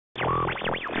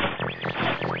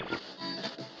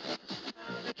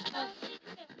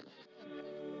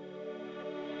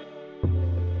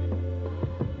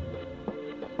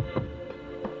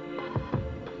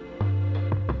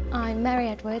I'm Mary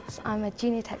Edwards. I'm a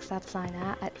junior textile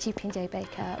designer at GP&J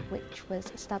Baker, which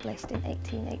was established in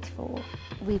 1884.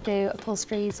 We do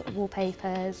upholsteries,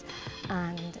 wallpapers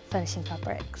and furnishing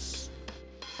fabrics.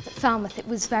 At Falmouth it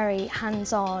was very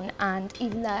hands-on, and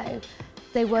even though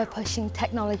they were pushing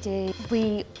technology,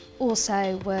 we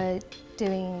also were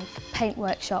doing paint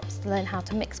workshops to learn how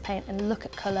to mix paint and look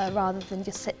at colour rather than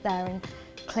just sit there and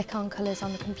click on colours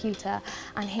on the computer.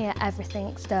 And here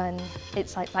everything's done.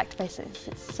 It's like back to basics.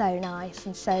 It's so nice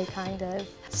and so kind of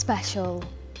special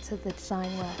to the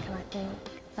design work, and I think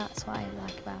that's what I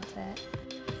like about it.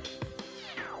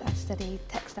 I studied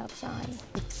textile design.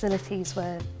 The facilities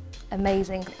were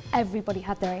amazing. Everybody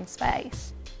had their own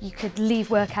space. You could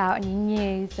leave work out and you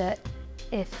knew that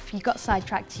if you got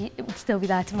sidetracked, it would still be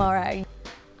there tomorrow.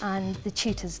 And the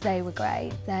tutors, they were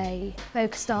great. They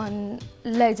focused on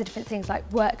loads of different things, like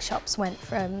workshops went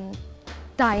from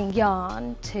dyeing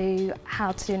yarn to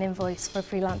how to do an invoice for a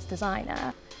freelance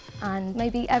designer. And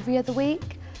maybe every other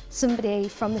week, somebody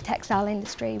from the textile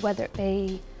industry, whether it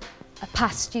be a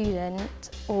past student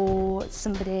or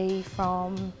somebody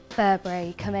from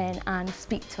Burberry, come in and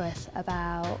speak to us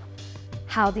about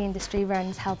how the industry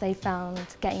runs, how they found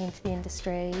getting into the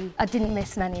industry. I didn't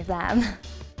miss many of them.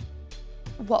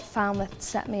 What Falmouth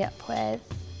set me up with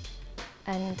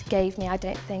and gave me, I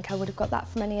don't think I would have got that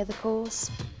from any other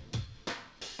course.